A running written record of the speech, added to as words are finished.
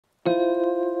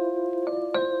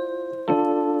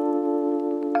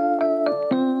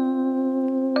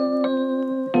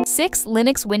6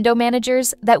 Linux window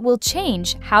managers that will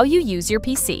change how you use your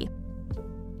PC.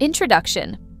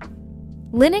 Introduction.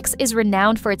 Linux is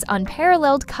renowned for its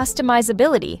unparalleled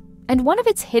customizability, and one of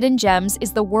its hidden gems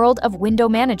is the world of window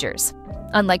managers.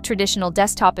 Unlike traditional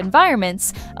desktop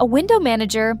environments, a window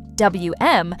manager,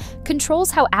 WM, controls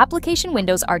how application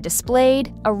windows are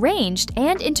displayed, arranged,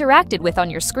 and interacted with on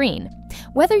your screen.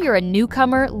 Whether you're a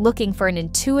newcomer looking for an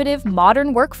intuitive,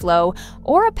 modern workflow,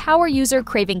 or a power user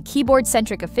craving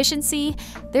keyboard-centric efficiency,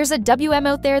 there's a WM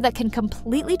out there that can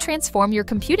completely transform your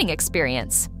computing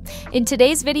experience. In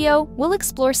today's video, we'll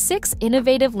explore 6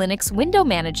 innovative Linux window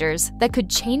managers that could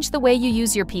change the way you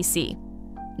use your PC.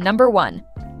 Number 1.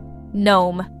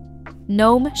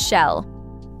 GNOME Shell.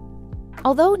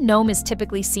 Although GNOME is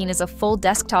typically seen as a full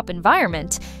desktop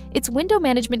environment, its window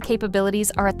management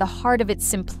capabilities are at the heart of its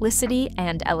simplicity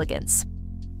and elegance.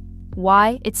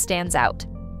 Why it stands out.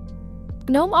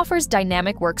 GNOME offers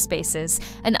dynamic workspaces,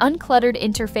 an uncluttered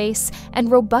interface,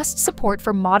 and robust support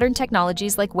for modern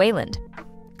technologies like Wayland.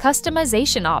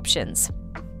 Customization options.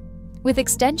 With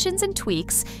extensions and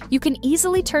tweaks, you can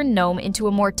easily turn GNOME into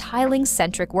a more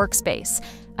tiling-centric workspace,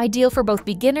 ideal for both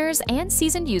beginners and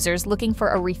seasoned users looking for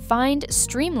a refined,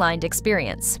 streamlined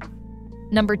experience.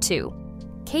 Number 2.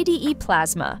 KDE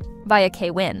Plasma via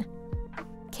Kwin.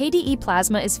 KDE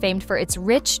Plasma is famed for its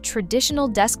rich, traditional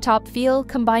desktop feel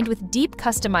combined with deep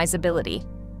customizability.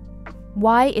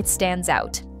 Why it stands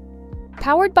out.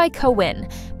 Powered by Kwin,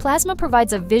 Plasma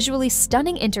provides a visually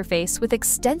stunning interface with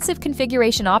extensive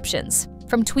configuration options,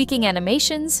 from tweaking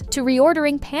animations to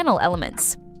reordering panel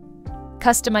elements.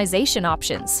 Customization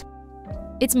options.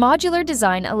 Its modular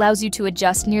design allows you to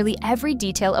adjust nearly every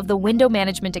detail of the window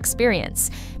management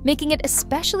experience, making it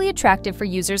especially attractive for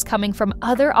users coming from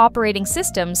other operating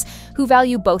systems who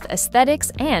value both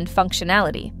aesthetics and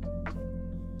functionality.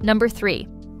 Number 3.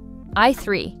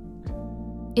 i3.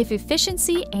 If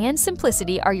efficiency and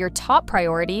simplicity are your top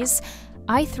priorities,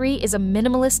 i3 is a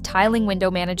minimalist tiling window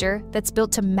manager that's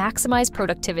built to maximize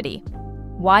productivity.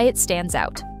 Why it stands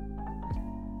out.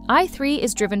 i3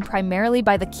 is driven primarily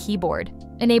by the keyboard,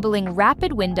 enabling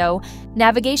rapid window,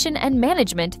 navigation, and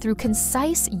management through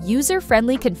concise,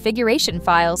 user-friendly configuration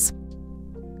files.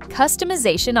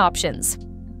 Customization options.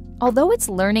 Although its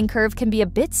learning curve can be a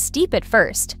bit steep at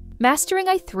first, mastering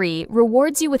i3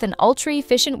 rewards you with an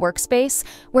ultra-efficient workspace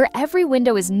where every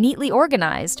window is neatly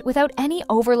organized without any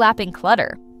overlapping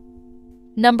clutter.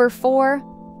 Number 4.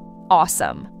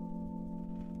 Awesome.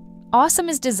 Awesome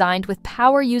is designed with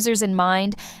power users in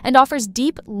mind and offers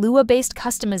deep Lua-based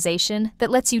customization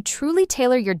that lets you truly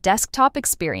tailor your desktop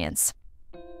experience.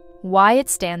 Why it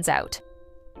stands out.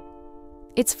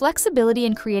 Its flexibility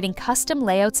in creating custom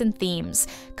layouts and themes,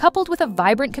 coupled with a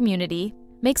vibrant community,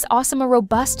 makes Awesome a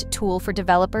robust tool for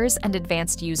developers and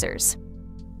advanced users.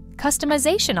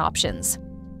 Customization options.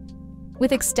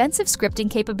 With extensive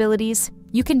scripting capabilities,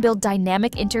 you can build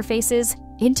dynamic interfaces,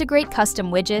 integrate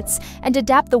custom widgets, and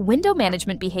adapt the window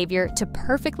management behavior to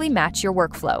perfectly match your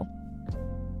workflow.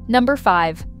 Number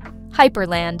 5.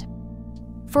 Hyprland.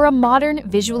 For a modern,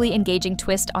 visually engaging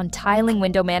twist on tiling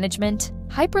window management,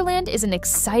 Hyprland is an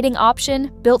exciting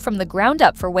option built from the ground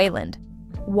up for Wayland.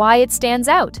 Why it stands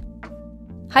out.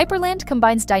 Hyprland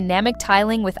combines dynamic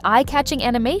tiling with eye-catching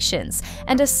animations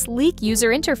and a sleek user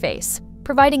interface,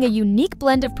 providing a unique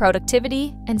blend of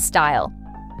productivity and style.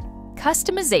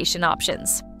 Customization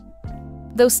options.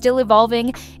 Though still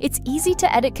evolving, its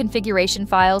easy-to-edit configuration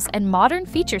files and modern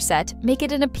feature set make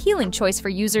it an appealing choice for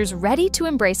users ready to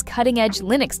embrace cutting-edge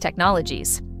Linux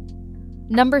technologies.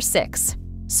 Number 6.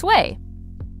 Sway.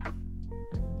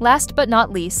 Last but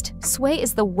not least, Sway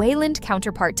is the Wayland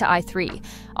counterpart to i3,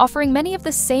 offering many of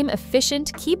the same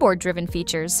efficient, keyboard-driven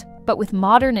features, but with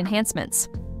modern enhancements.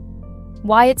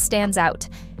 Why it stands out.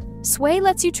 Sway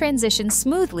lets you transition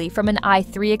smoothly from an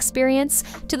i3 experience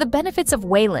to the benefits of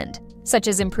Wayland, such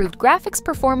as improved graphics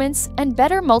performance and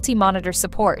better multi-monitor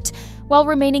support, while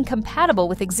remaining compatible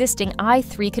with existing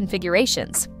i3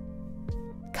 configurations.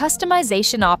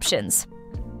 Customization options.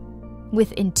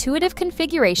 With intuitive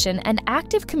configuration and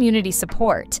active community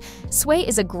support, Sway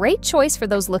is a great choice for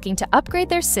those looking to upgrade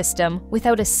their system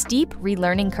without a steep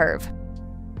relearning curve.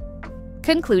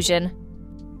 Conclusion.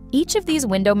 Each of these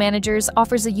window managers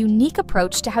offers a unique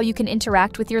approach to how you can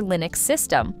interact with your Linux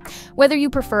system, whether you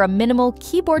prefer a minimal,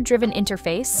 keyboard-driven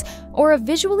interface or a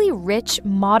visually rich,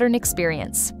 modern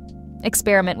experience.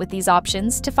 Experiment with these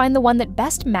options to find the one that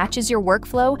best matches your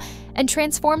workflow and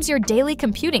transforms your daily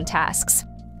computing tasks.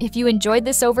 If you enjoyed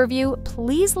this overview,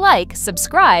 please like,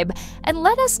 subscribe, and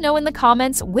let us know in the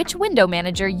comments which window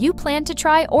manager you plan to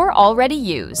try or already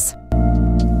use.